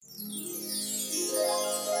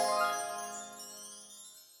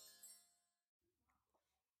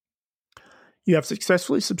You have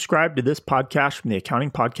successfully subscribed to this podcast from the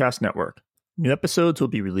Accounting Podcast Network. New episodes will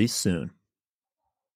be released soon.